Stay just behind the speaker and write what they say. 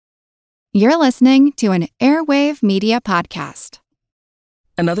You're listening to an Airwave Media Podcast.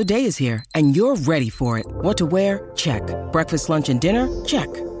 Another day is here, and you're ready for it. What to wear? Check. Breakfast, lunch, and dinner? Check.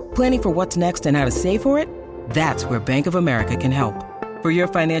 Planning for what's next and how to save for it? That's where Bank of America can help. For your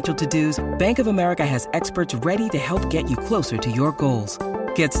financial to-dos, Bank of America has experts ready to help get you closer to your goals.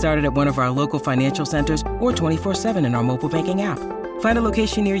 Get started at one of our local financial centers or 24/7 in our mobile banking app. Find a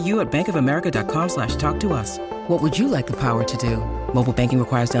location near you at bankofamerica.com/talktous. What would you like the power to do? Mobile banking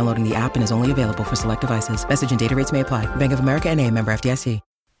requires downloading the app and is only available for select devices. Message and data rates may apply. Bank of America N.A., member FDIC.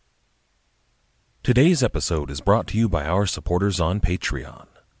 Today's episode is brought to you by our supporters on Patreon,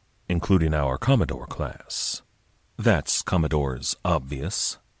 including our Commodore class. That's Commodore's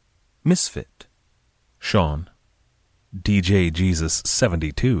Obvious, Misfit, Sean, DJ Jesus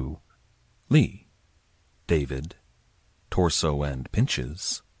 72, Lee, David, Torso and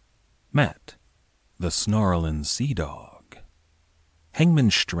Pinches, Matt, the Snarlin' Sea Dog,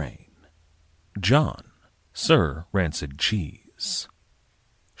 Hangman Strain, John, Sir Rancid Cheese,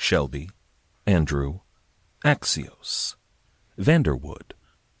 Shelby, Andrew, Axios, Vanderwood,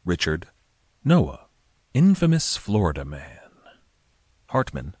 Richard, Noah, Infamous Florida Man,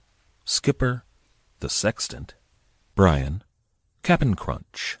 Hartman, Skipper, The Sextant, Brian, Cap'n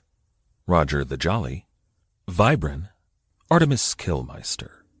Crunch, Roger the Jolly, Vibrin, Artemis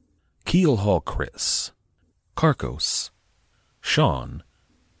Killmeister, Keelhaul Chris, Carcos, Sean,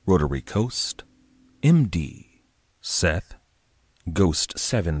 Rotary Coast, MD, Seth, Ghost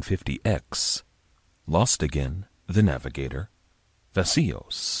 750X, Lost Again, The Navigator,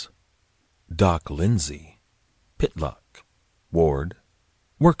 Vasios, Doc Lindsay, Pitlock, Ward,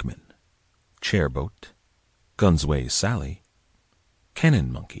 Workman, Chairboat, Gunsway Sally,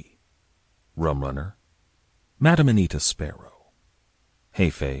 Cannon Monkey, Rumrunner, Madam Anita Sparrow,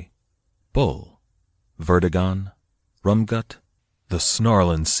 Heifei, Bull, Vertigon, Rumgut, the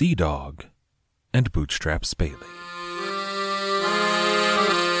Snarlin' Sea Dog, and Bootstraps Bailey.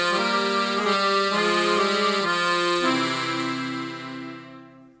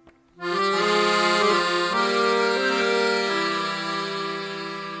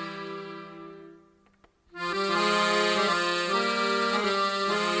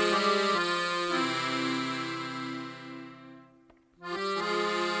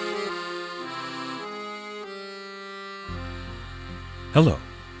 Hello.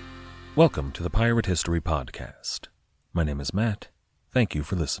 Welcome to the Pirate History Podcast. My name is Matt. Thank you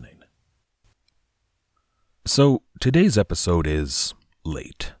for listening. So, today's episode is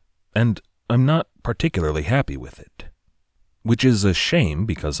late, and I'm not particularly happy with it. Which is a shame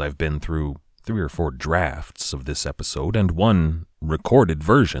because I've been through 3 or 4 drafts of this episode and one recorded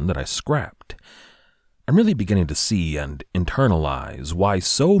version that I scrapped. I'm really beginning to see and internalize why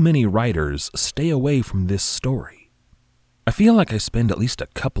so many writers stay away from this story. I feel like I spend at least a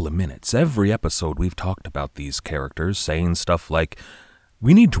couple of minutes every episode we've talked about these characters saying stuff like,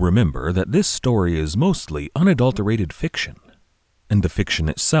 we need to remember that this story is mostly unadulterated fiction, and the fiction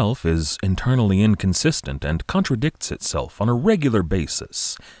itself is internally inconsistent and contradicts itself on a regular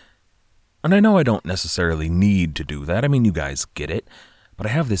basis. And I know I don't necessarily need to do that, I mean, you guys get it, but I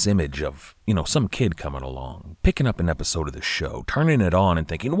have this image of, some kid coming along, picking up an episode of the show, turning it on and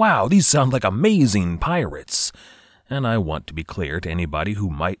thinking, wow, these sound like amazing pirates. And I want to be clear to anybody who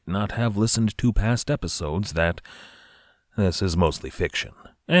might not have listened to past episodes that this is mostly fiction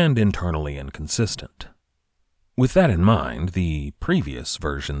and internally inconsistent. With that in mind, the previous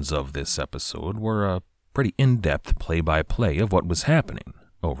versions of this episode were a pretty in-depth play-by-play of what was happening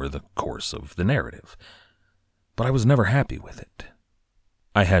over the course of the narrative, but I was never happy with it.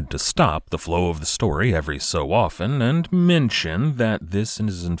 I had to stop the flow of the story every so often and mention that this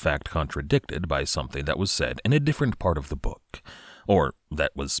is in fact contradicted by something that was said in a different part of the book, or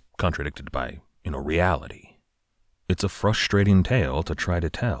that was contradicted by, reality. It's a frustrating tale to try to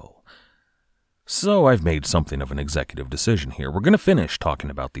tell. So I've made something of an executive decision here. We're going to finish talking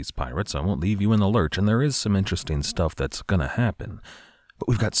about these pirates. I won't leave you in the lurch, and there is some interesting stuff that's going to happen. But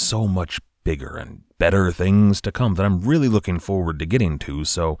we've got so much bigger and better things to come that I'm really looking forward to getting to,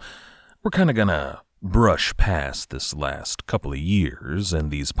 so we're kind of going to brush past this last couple of years and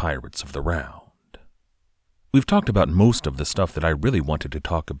these pirates of the round. We've talked about most of the stuff that I really wanted to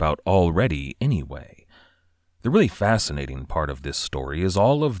talk about already anyway. The really fascinating part of this story is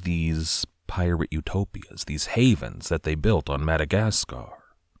all of these pirate utopias, these havens that they built on Madagascar.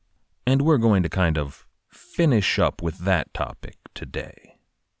 And we're going to kind of finish up with that topic today.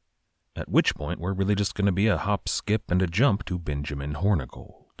 At which point, we're really just going to be a hop, skip, and a jump to Benjamin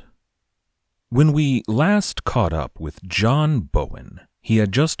Hornigold. When we last caught up with John Bowen, he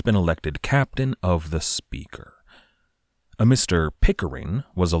had just been elected captain of the Speaker. A Mr. Pickering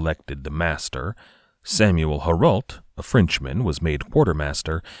was elected the master, Samuel Hérault, a Frenchman, was made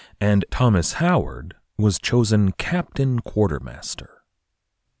quartermaster, and Thomas Howard was chosen captain quartermaster.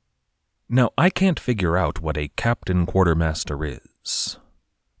 Now, I can't figure out what a captain quartermaster is.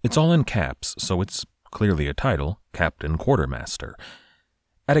 It's all in caps, so it's clearly a title, captain quartermaster.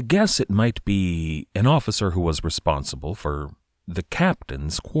 At a guess, it might be an officer who was responsible for the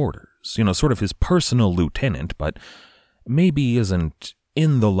captain's quarters, sort of his personal lieutenant, but maybe isn't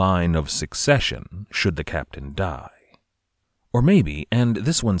in the line of succession should the captain die. Or maybe, and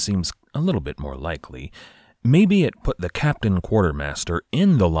this one seems a little bit more likely, maybe it put the captain quartermaster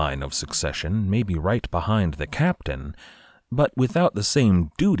in the line of succession, maybe right behind the captain, but without the same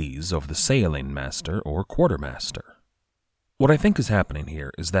duties of the sailing master or quartermaster. What I think is happening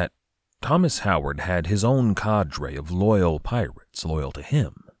here is that Thomas Howard had his own cadre of loyal pirates loyal to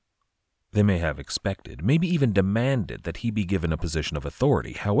him. They may have expected, maybe even demanded, that he be given a position of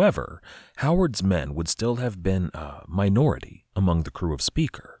authority. However, Howard's men would still have been a minority among the crew of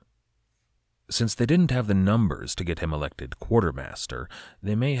Speaker. Since they didn't have the numbers to get him elected quartermaster,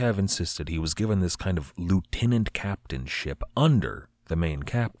 they may have insisted he was given this kind of lieutenant captainship under the main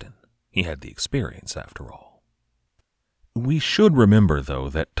captain. He had the experience, after all. We should remember, though,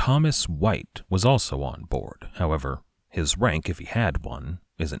 that Thomas White was also on board. However, his rank, if he had one,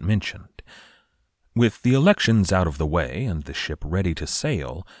 isn't mentioned. With the elections out of the way and the ship ready to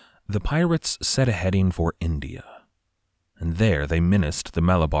sail, the pirates set a heading for India, and there they menaced the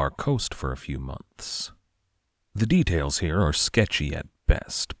Malabar coast for a few months. The details here are sketchy at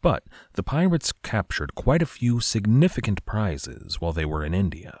best, but the pirates captured quite a few significant prizes while they were in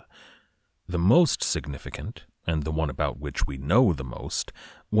India. The most significant, and the one about which we know the most,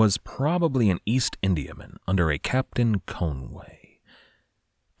 was probably an East Indiaman under a Captain Conway.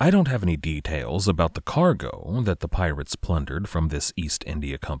 I don't have any details about the cargo that the pirates plundered from this East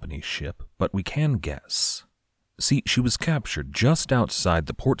India Company ship, but we can guess. See, she was captured just outside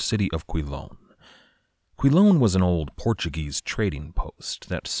the port city of Quilon. Quilon was an old Portuguese trading post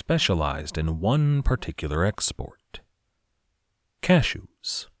that specialized in one particular export: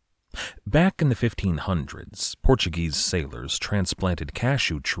 cashews. Back in the 1500s, Portuguese sailors transplanted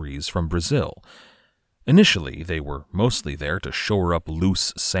cashew trees from Brazil. Initially, they were mostly there to shore up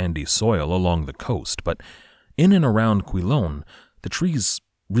loose, sandy soil along the coast, but in and around Quilon, the trees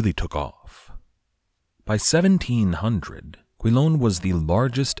really took off. By 1700, Quilon was the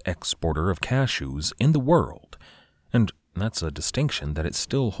largest exporter of cashews in the world, and that's a distinction that it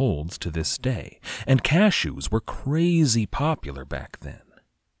still holds to this day. And cashews were crazy popular back then.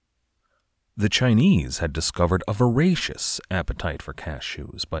 The Chinese had discovered a voracious appetite for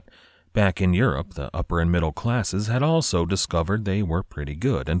cashews, but back in Europe, the upper and middle classes had also discovered they were pretty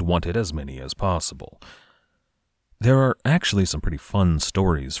good and wanted as many as possible. There are actually some pretty fun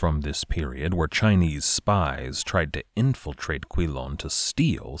stories from this period where Chinese spies tried to infiltrate Quilon to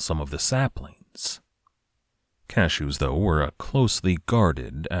steal some of the saplings. Cashews, though, were a closely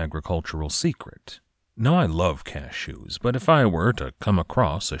guarded agricultural secret. Now, I love cashews, but if I were to come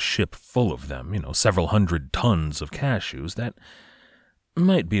across a ship full of them, several hundred tons of cashews, that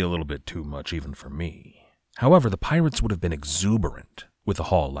might be a little bit too much even for me. However, the pirates would have been exuberant with a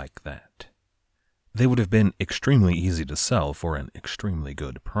haul like that. They would have been extremely easy to sell for an extremely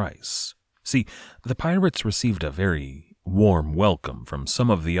good price. See, the pirates received a very warm welcome from some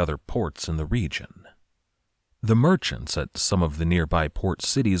of the other ports in the region. The merchants at some of the nearby port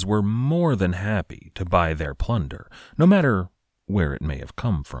cities were more than happy to buy their plunder, no matter where it may have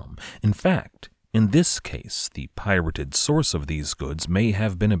come from. In fact, in this case, the pirated source of these goods may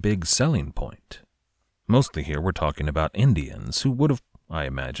have been a big selling point. Mostly here we're talking about Indians who would have, I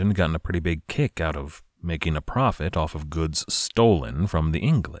imagine, gotten a pretty big kick out of making a profit off of goods stolen from the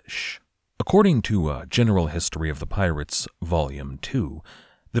English. According to General History of the Pirates, Volume 2,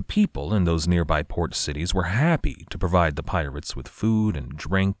 the people in those nearby port cities were happy to provide the pirates with food and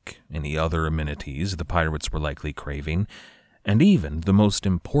drink, any other amenities the pirates were likely craving, and even the most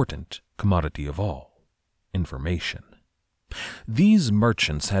important commodity of all, information. These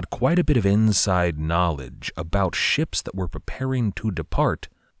merchants had quite a bit of inside knowledge about ships that were preparing to depart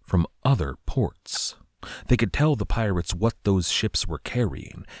from other ports. They could tell the pirates what those ships were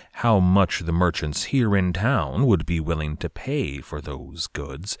carrying, how much the merchants here in town would be willing to pay for those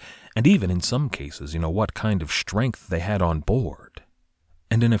goods, and even in some cases, what kind of strength they had on board.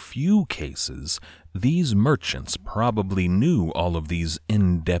 And in a few cases, these merchants probably knew all of these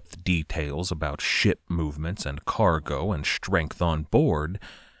in-depth details about ship movements and cargo and strength on board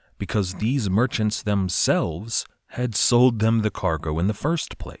because these merchants themselves had sold them the cargo in the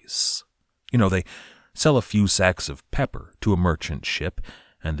first place. sell a few sacks of pepper to a merchant ship,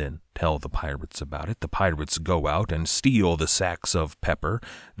 and then tell the pirates about it. The pirates go out and steal the sacks of pepper,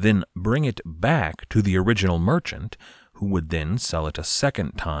 then bring it back to the original merchant, who would then sell it a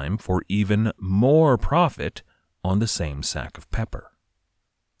second time for even more profit on the same sack of pepper.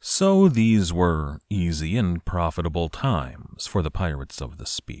 So these were easy and profitable times for the pirates of the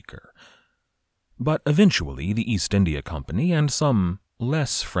Speaker. But eventually the East India Company and some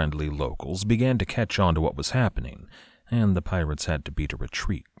less friendly locals began to catch on to what was happening, and the pirates had to beat a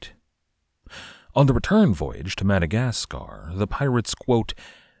retreat. On the return voyage to Madagascar, the pirates, quote,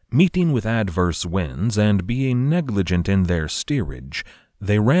 meeting with adverse winds and being negligent in their steerage,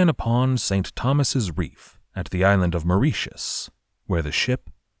 they ran upon St. Thomas's Reef at the island of Mauritius, where the ship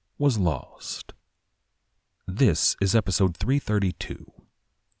was lost. This is episode 332,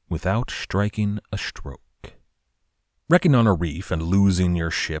 Without Striking a Stroke. Wrecking on a reef and losing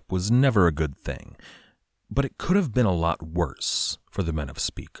your ship was never a good thing, but it could have been a lot worse for the men of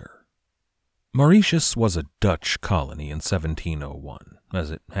Speaker. Mauritius was a Dutch colony in 1701,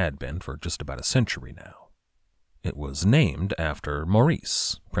 as it had been for just about a century now. It was named after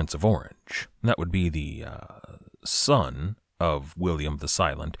Maurice, Prince of Orange. That would be the son of William the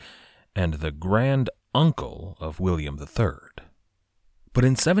Silent and the grand uncle of William III. But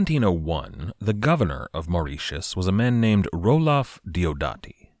in 1701, the governor of Mauritius was a man named Roloff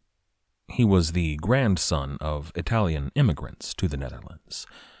Diodati. He was the grandson of Italian immigrants to the Netherlands.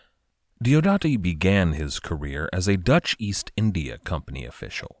 Diodati began his career as a Dutch East India Company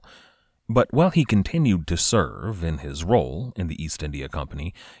official, but while he continued to serve in his role in the East India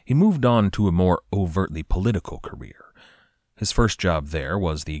Company, he moved on to a more overtly political career. His first job there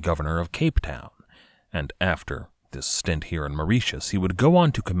was the governor of Cape Town, and after this stint here in Mauritius, he would go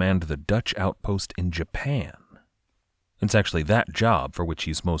on to command the Dutch outpost in Japan. It's actually that job for which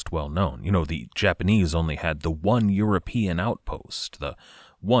he's most well known. You know, the Japanese only had the one European outpost, the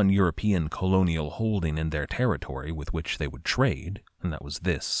one European colonial holding in their territory with which they would trade, and that was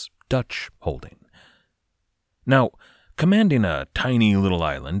this Dutch holding. Now, commanding a tiny little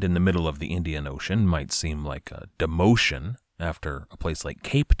island in the middle of the Indian Ocean might seem like a demotion after a place like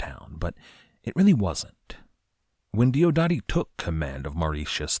Cape Town, but it really wasn't. When Diodati took command of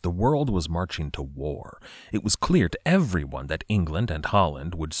Mauritius, the world was marching to war. It was clear to everyone that England and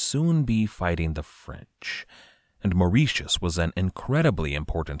Holland would soon be fighting the French, and Mauritius was an incredibly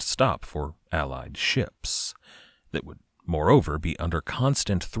important stop for Allied ships that would, moreover, be under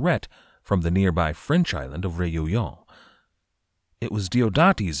constant threat from the nearby French island of Réunion. It was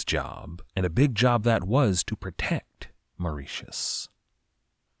Diodati's job, and a big job that was, to protect Mauritius.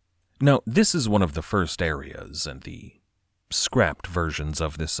 Now, this is one of the first areas and the scrapped versions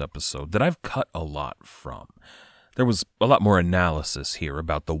of this episode that I've cut a lot from. There was a lot more analysis here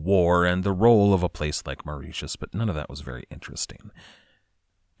about the war and the role of a place like Mauritius, but none of that was very interesting.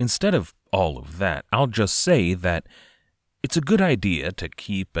 Instead of all of that, I'll just say that it's a good idea to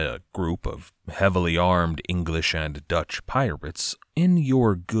keep a group of heavily armed English and Dutch pirates in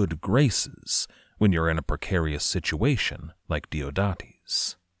your good graces when you're in a precarious situation like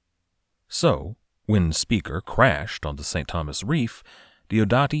Diodati's. So, when Speaker crashed on the St. Thomas Reef,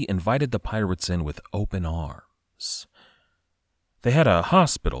 Diodati invited the pirates in with open arms. They had a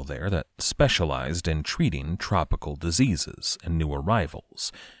hospital there that specialized in treating tropical diseases and new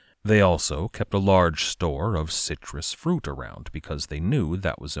arrivals. They also kept a large store of citrus fruit around because they knew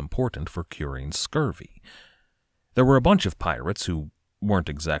that was important for curing scurvy. There were a bunch of pirates who weren't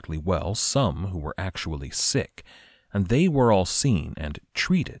exactly well, some who were actually sick, and they were all seen and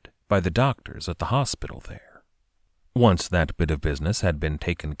treated by the doctors at the hospital there. Once that bit of business had been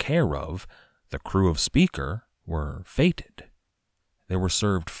taken care of, the crew of Speaker were feted. They were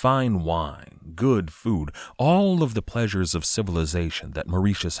served fine wine, good food, all of the pleasures of civilization that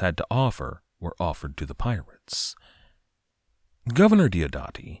Mauritius had to offer were offered to the pirates. Governor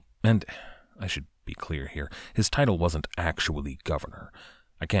Diodati, and I should be clear here, his title wasn't actually governor.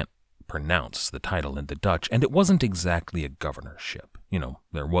 I can't pronounce the title in the Dutch, and it wasn't exactly a governorship. You know,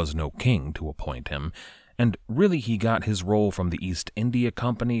 there was no king to appoint him, and really he got his role from the East India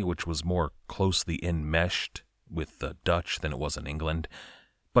Company, which was more closely enmeshed with the Dutch than it was in England,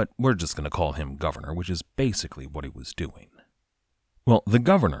 but we're just going to call him governor, which is basically what he was doing. Well, the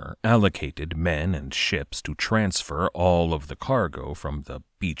governor allocated men and ships to transfer all of the cargo from the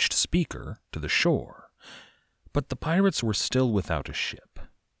beached Speaker to the shore, but the pirates were still without a ship.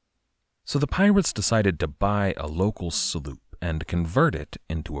 So the pirates decided to buy a local sloop and convert it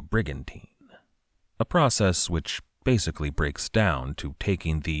into a brigantine, a process which basically breaks down to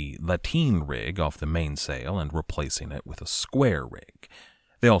taking the lateen rig off the mainsail and replacing it with a square rig.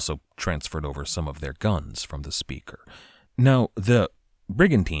 They also transferred over some of their guns from the Speaker. Now, the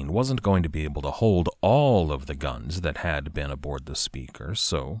brigantine wasn't going to be able to hold all of the guns that had been aboard the Speaker,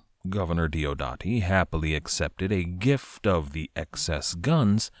 so Governor Diodati happily accepted a gift of the excess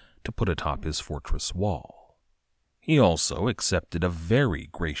guns to put atop his fortress wall. He also accepted a very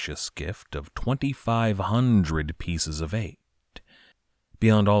gracious gift of 2,500 pieces of eight.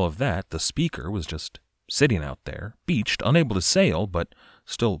 Beyond all of that, the Speaker was just sitting out there, beached, unable to sail, but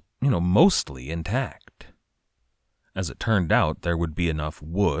still, mostly intact. As it turned out, there would be enough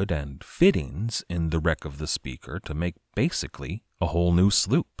wood and fittings in the wreck of the Speaker to make basically a whole new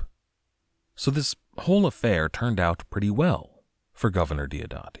sloop. So this whole affair turned out pretty well for Governor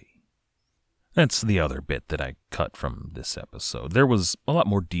Diodati. That's the other bit that I cut from this episode. There was a lot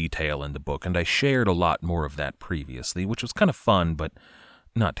more detail in the book, and I shared a lot more of that previously, which was kind of fun, but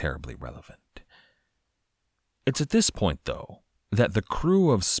not terribly relevant. It's at this point, though, that the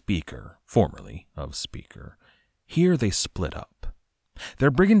crew of Speaker, formerly of Speaker, here they split up.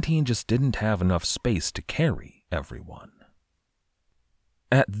 Their brigantine just didn't have enough space to carry everyone.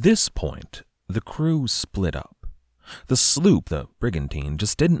 At this point, the crew split up. The sloop, the brigantine,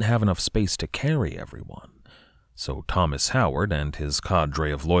 just didn't have enough space to carry everyone. So Thomas Howard and his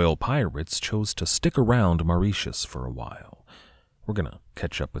cadre of loyal pirates chose to stick around Mauritius for a while. We're going to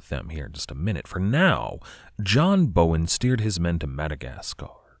catch up with them here in just a minute. For now, John Bowen steered his men to Madagascar.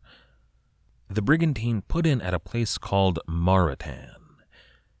 The brigantine put in at a place called Mauretan.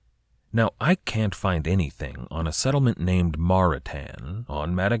 Now, I can't find anything on a settlement named Mauretan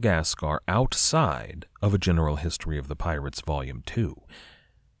on Madagascar outside of A General History of the Pirates Volume 2.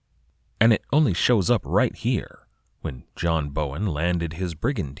 And it only shows up right here when John Bowen landed his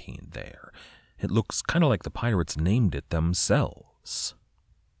brigantine there. It looks kind of like the pirates named it themselves.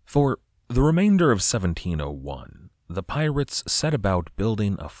 For the remainder of 1701, the pirates set about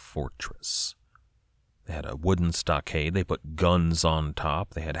building a fortress. They had a wooden stockade, they put guns on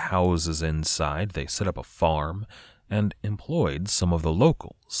top, they had houses inside, they set up a farm, and employed some of the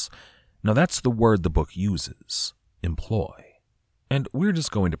locals. Now that's the word the book uses, employ. And we're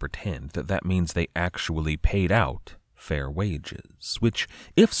just going to pretend that that means they actually paid out fair wages, which,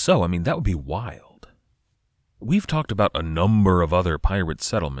 if so, that would be wild. We've talked about a number of other pirate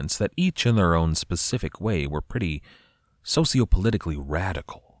settlements that each in their own specific way were pretty sociopolitically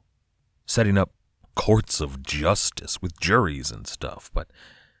radical, setting up courts of justice with juries and stuff, but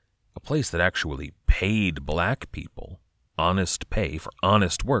a place that actually paid black people honest pay for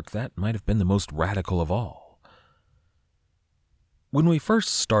honest work, that might have been the most radical of all. When we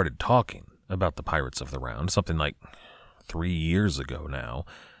first started talking about the Pirates of the Round, something like 3 years ago now,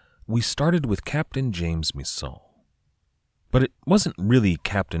 we started with Captain James Misson. But it wasn't really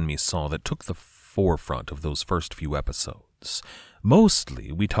Captain Misson that took the forefront of those first few episodes.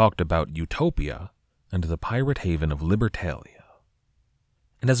 Mostly, we talked about Utopia and the pirate haven of Libertalia.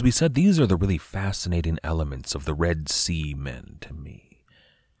 And as we said, these are the really fascinating elements of the Red Sea Men to me.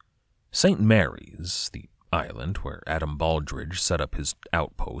 St. Mary's, the island where Adam Baldridge set up his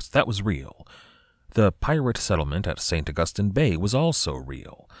outpost, that was real. The pirate settlement at St. Augustine Bay was also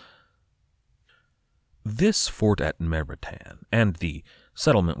real. This fort at Mauretan, and the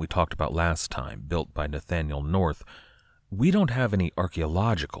settlement we talked about last time, built by Nathaniel North, we don't have any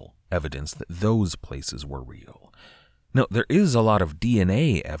archaeological evidence that those places were real. Now, there is a lot of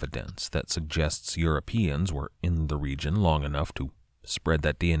DNA evidence that suggests Europeans were in the region long enough to spread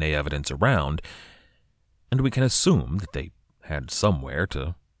that DNA evidence around, and we can assume that they had somewhere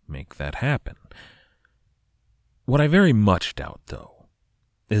to make that happen. What I very much doubt, though,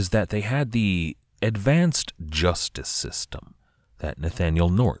 is that they had the advanced justice system that Nathaniel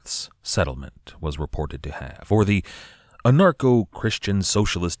North's settlement was reported to have, or the anarcho-Christian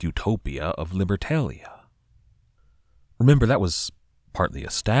socialist utopia of Libertalia. Remember, that was partly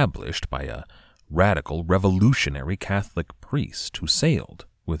established by a radical, revolutionary Catholic priest who sailed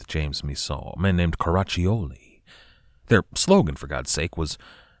with James Misson, a man named Caraccioli. Their slogan, for God's sake, was,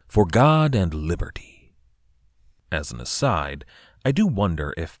 "For God and Liberty." As an aside, I do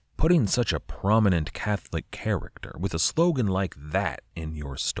wonder if putting such a prominent Catholic character with a slogan like that in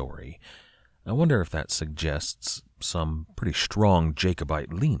your story, I wonder if that suggests some pretty strong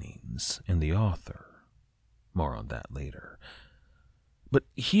Jacobite leanings in the author. More on that later. But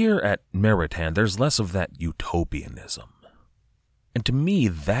here at Mauretan, there's less of that utopianism. And to me,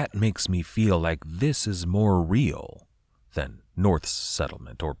 that makes me feel like this is more real than North's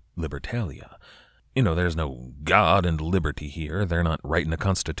settlement or Libertalia. There's no God and liberty here. They're not writing a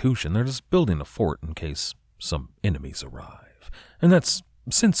constitution. They're just building a fort in case some enemies arrive. And that's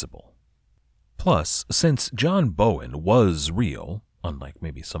sensible. Plus, since John Bowen was real, unlike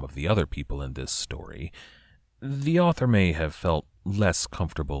maybe some of the other people in this story, the author may have felt less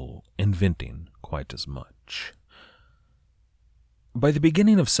comfortable inventing quite as much. By the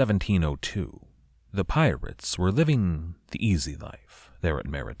beginning of 1702, the pirates were living the easy life there at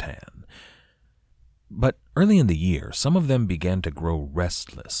Meritan. But early in the year, some of them began to grow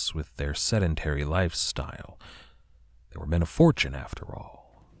restless with their sedentary lifestyle. They were men of fortune, after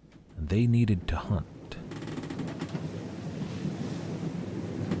all, and they needed to hunt.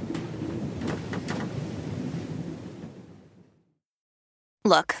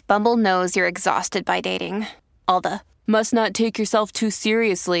 Look, Bumble knows you're exhausted by dating. All the, must not take yourself too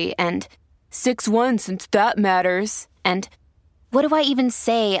seriously, and 6'1" since that matters, and what do I even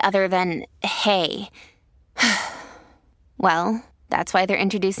say other than, hey? Well, that's why they're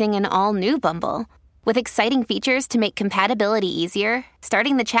introducing an all-new Bumble, with exciting features to make compatibility easier,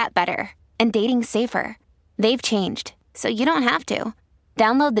 starting the chat better, and dating safer. They've changed, so you don't have to.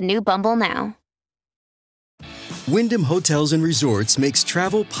 Download the new Bumble now. Wyndham Hotels & Resorts makes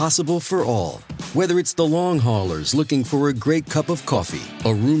travel possible for all. Whether it's the long haulers looking for a great cup of coffee,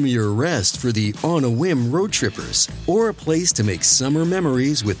 a roomier rest for the on-a-whim road trippers, or a place to make summer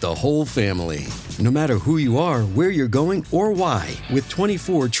memories with the whole family. No matter who you are, where you're going, or why, with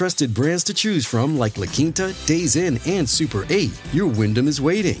 24 trusted brands to choose from like La Quinta, Days Inn, and Super 8, your Wyndham is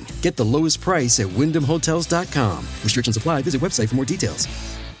waiting. Get the lowest price at WyndhamHotels.com. Restrictions apply. Visit website for more details.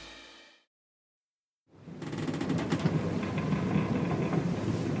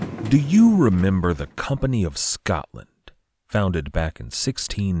 Do you remember the Company of Scotland, founded back in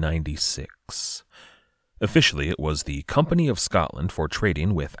 1696? Officially, it was the Company of Scotland for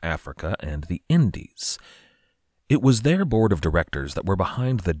trading with Africa and the Indies. It was their board of directors that were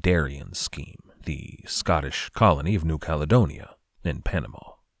behind the Darien scheme, the Scottish colony of New Caledonia in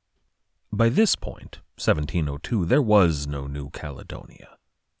Panama. By this point, 1702, there was no New Caledonia.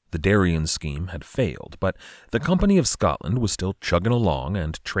 The Darien scheme had failed, but the Company of Scotland was still chugging along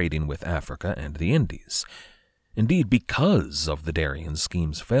and trading with Africa and the Indies. Indeed, because of the Darien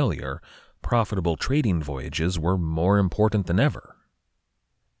scheme's failure, profitable trading voyages were more important than ever.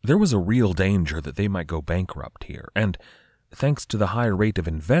 There was a real danger that they might go bankrupt here, and thanks to the high rate of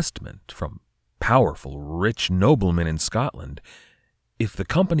investment from powerful, rich noblemen in Scotland, if the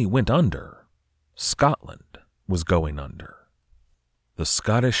company went under, Scotland was going under. The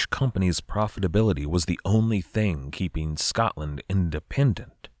Scottish company's profitability was the only thing keeping Scotland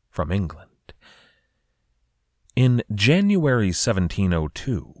independent from England. In January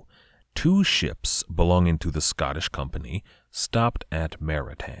 1702, 2 ships belonging to the Scottish company stopped at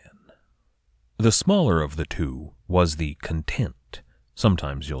Meritan. The smaller of the 2 was the Content.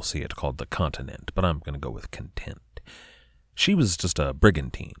 Sometimes you'll see it called the Continent, but I'm going to go with Content. She was just a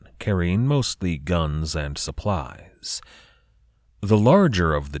brigantine, carrying mostly guns and supplies. The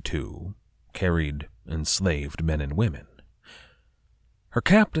larger of the 2 carried enslaved men and women. Her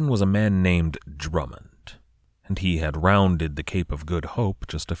captain was a man named Drummond, and he had rounded the Cape of Good Hope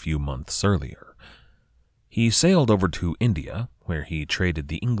just a few months earlier. He sailed over to India, where he traded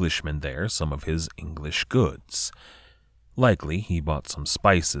the Englishmen there some of his English goods. Likely he bought some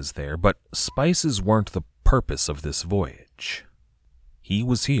spices there, but spices weren't the purpose of this voyage. He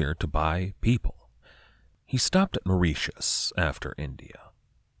was here to buy people. He stopped at Mauritius after India,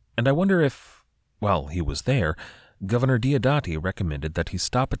 and I wonder if, while he was there, Governor Diodati recommended that he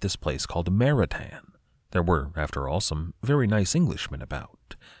stop at this place called Meritan. There were, after all, some very nice Englishmen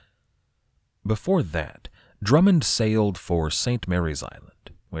about. Before that, Drummond sailed for St. Mary's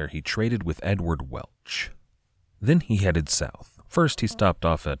Island, where he traded with Edward Welch. Then he headed south. First he stopped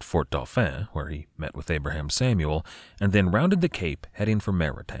off at Fort Dauphin, where he met with Abraham Samuel, and then rounded the Cape, heading for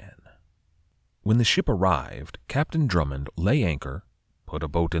Meritan. When the ship arrived, Captain Drummond lay anchor, put a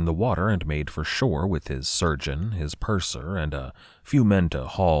boat in the water, and made for shore with his surgeon, his purser, and a few men to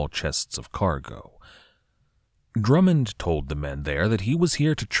haul chests of cargo. Drummond told the men there that he was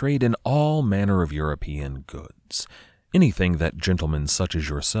here to trade in all manner of European goods. Anything that gentlemen such as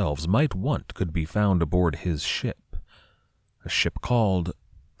yourselves might want could be found aboard his ship, a ship called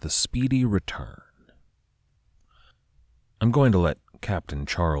the Speedy Return. I'm going to let Captain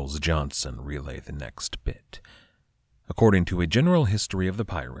Charles Johnson relay the next bit. According to A General History of the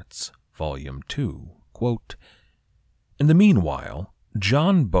Pirates, Volume 2, quote, "In the meanwhile,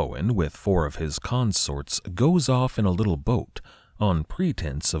 John Bowen with 4 of his consorts goes off in a little boat on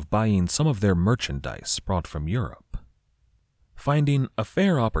pretense of buying some of their merchandise brought from Europe. Finding a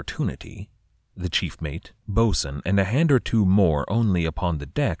fair opportunity, the chief mate, boatswain, and a hand or 2 more only upon the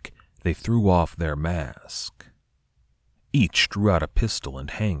deck, they threw off their mask. Each drew out a pistol and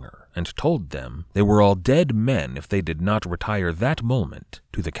hanger, and told them they were all dead men if they did not retire that moment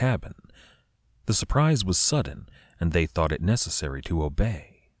to the cabin. The surprise was sudden, and they thought it necessary to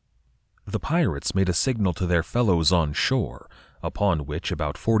obey. The pirates made a signal to their fellows on shore, upon which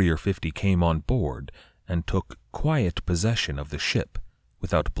about 40 or 50 came on board and took quiet possession of the ship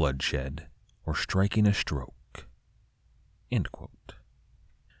without bloodshed or striking a stroke." End quote.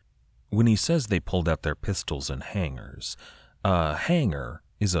 When he says they pulled out their pistols and hangers, a hanger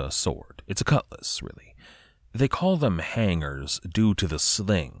is a sword. It's a cutlass, really. They call them hangers due to the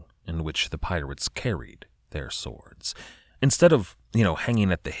sling in which the pirates carried their swords. Instead of,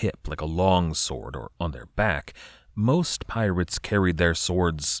 hanging at the hip like a long sword or on their back, most pirates carried their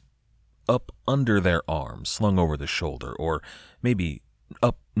swords up under their arms, slung over the shoulder, or maybe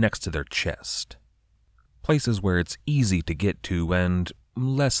up next to their chest. Places where it's easy to get to and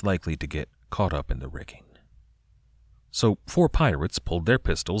less likely to get caught up in the rigging. So 4 pirates pulled their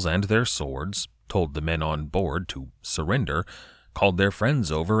pistols and their swords, told the men on board to surrender, called their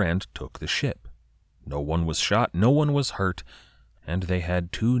friends over, and took the ship. No one was shot, no one was hurt, and they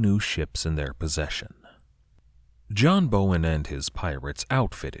had 2 new ships in their possession. John Bowen and his pirates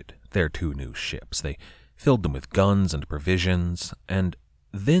outfitted their 2 new ships. They filled them with guns and provisions, and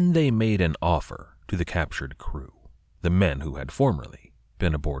then they made an offer to the captured crew, the men who had formerly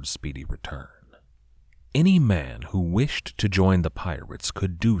been aboard Speedy Return. Any man who wished to join the pirates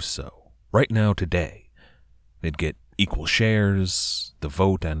could do so right now today. They'd get equal shares, the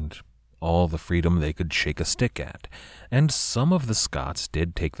vote, and all the freedom they could shake a stick at, and some of the Scots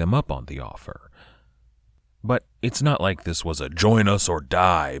did take them up on the offer. But it's not like this was a join us or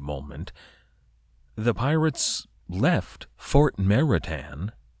die moment. The pirates left Fort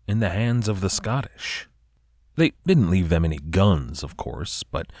Meritan in the hands of the Scottish. They didn't leave them any guns, of course,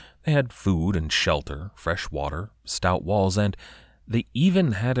 but they had food and shelter, fresh water, stout walls, and they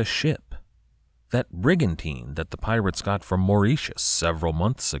even had a ship. That brigantine that the pirates got from Mauritius several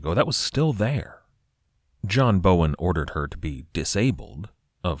months ago, that was still there. John Bowen ordered her to be disabled.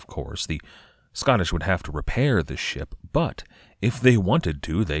 Of course, the Scottish would have to repair the ship, but if they wanted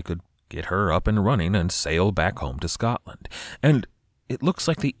to, they could get her up and running and sail back home to Scotland. And it looks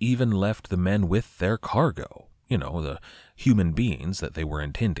like they even left the men with their cargo, the human beings that they were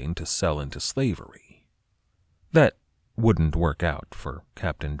intending to sell into slavery. That wouldn't work out for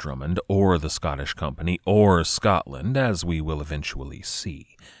Captain Drummond or the Scottish Company or Scotland, as we will eventually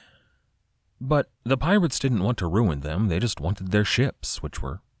see. But the pirates didn't want to ruin them, they just wanted their ships, which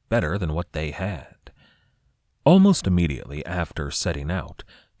were better than what they had. Almost immediately after setting out,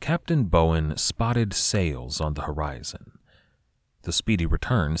 Captain Bowen spotted sails on the horizon. The Speedy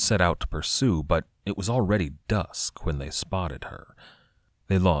Return set out to pursue, but it was already dusk when they spotted her.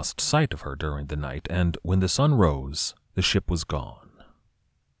 They lost sight of her during the night, and when the sun rose, the ship was gone.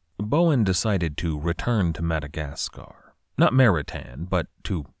 Bowen decided to return to Madagascar. Not Meritan, but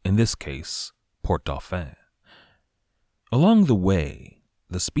to, in this case, Port Dauphin. Along the way,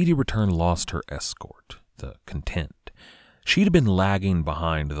 the Speedy Return lost her escort, the Content. She'd been lagging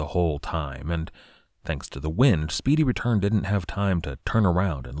behind the whole time, and thanks to the wind, Speedy Return didn't have time to turn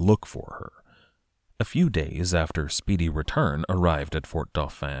around and look for her. A few days after Speedy Return arrived at Fort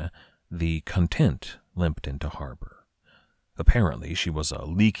Dauphin, the Content limped into harbor. Apparently, she was a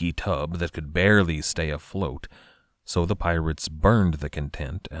leaky tub that could barely stay afloat, so the pirates burned the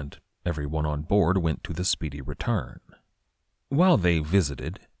Content, and everyone on board went to the Speedy Return. While they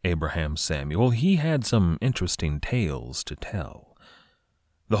visited Abraham Samuel, he had some interesting tales to tell.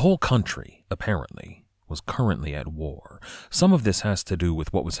 The whole country, apparently, was currently at war. Some of this has to do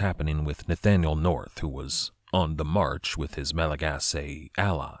with what was happening with Nathaniel North, who was on the march with his Malagasy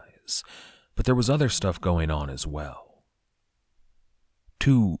allies, but there was other stuff going on as well.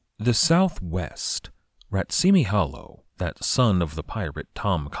 To the southwest, Ratsimi-Halo, that son of the pirate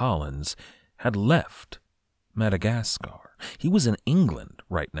Tom Collins, had left Madagascar. He was in England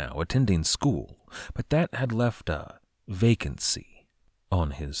right now, attending school, but that had left a vacancy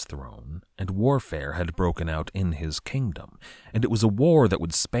on his throne, and warfare had broken out in his kingdom, and it was a war that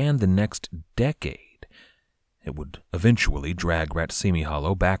would span the next decade. It would eventually drag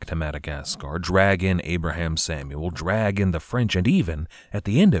Ratsimi-Halo back to Madagascar, drag in Abraham Samuel, drag in the French, and even, at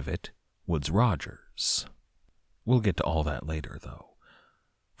the end of it, Woodes Rogers. We'll get to all that later, though.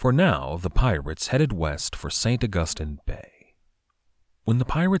 For now, the pirates headed west for St. Augustine Bay. When the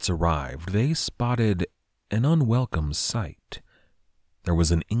pirates arrived, they spotted an unwelcome sight. There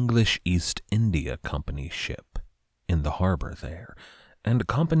was an English East India Company ship in the harbor there, and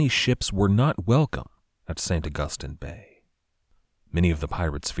company ships were not welcome at St. Augustine Bay. Many of the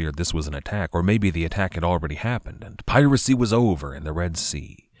pirates feared this was an attack, or maybe the attack had already happened, and piracy was over in the Red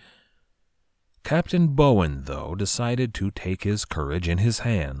Sea. Captain Bowen, though, decided to take his courage in his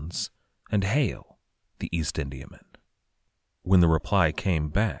hands and hail the East Indiaman. When the reply came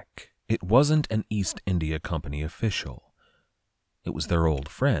back, it wasn't an East India Company official. It was their old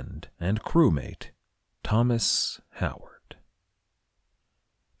friend and crewmate, Thomas Howard.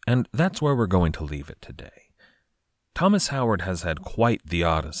 And that's where we're going to leave it today. Thomas Howard has had quite the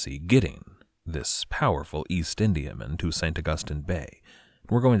odyssey getting this powerful East Indiaman to St. Augustine Bay.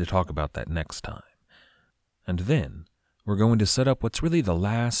 We're going to talk about that next time. And then we're going to set up what's really the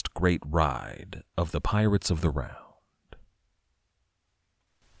last great ride of the Pirates of the Round.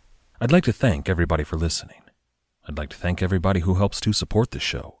 I'd like to thank everybody for listening. I'd like to thank everybody who helps to support the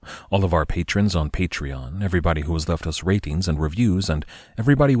show, all of our patrons on Patreon, everybody who has left us ratings and reviews, and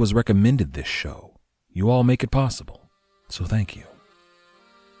everybody who has recommended this show. You all make it possible, so thank you.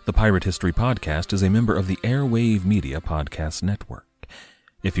 The Pirate History Podcast is a member of the Airwave Media Podcast Network.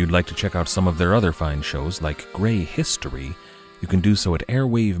 If you'd like to check out some of their other fine shows like Grey History, you can do so at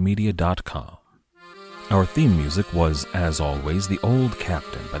airwavemedia.com. Our theme music was, as always, The Old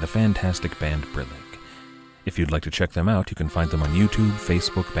Captain by the fantastic band Brillig. If you'd like to check them out, you can find them on YouTube,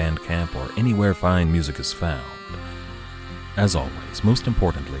 Facebook, Bandcamp, or anywhere fine music is found. As always, most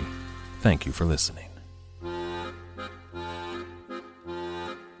importantly, thank you for listening.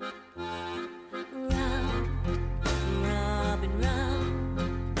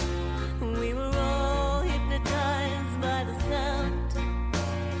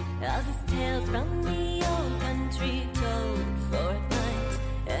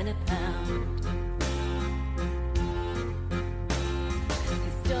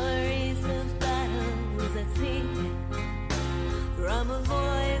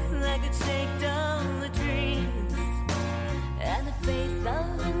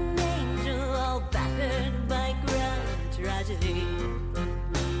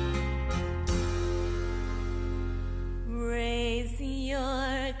 Raise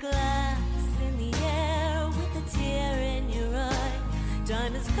your glass in the air with a tear in your eye.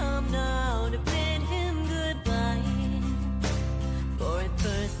 Time has come now to bid him goodbye. For at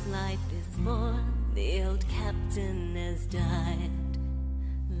first light this morn, the old captain has died.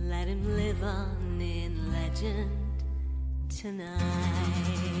 Let him live on in legend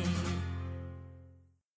tonight.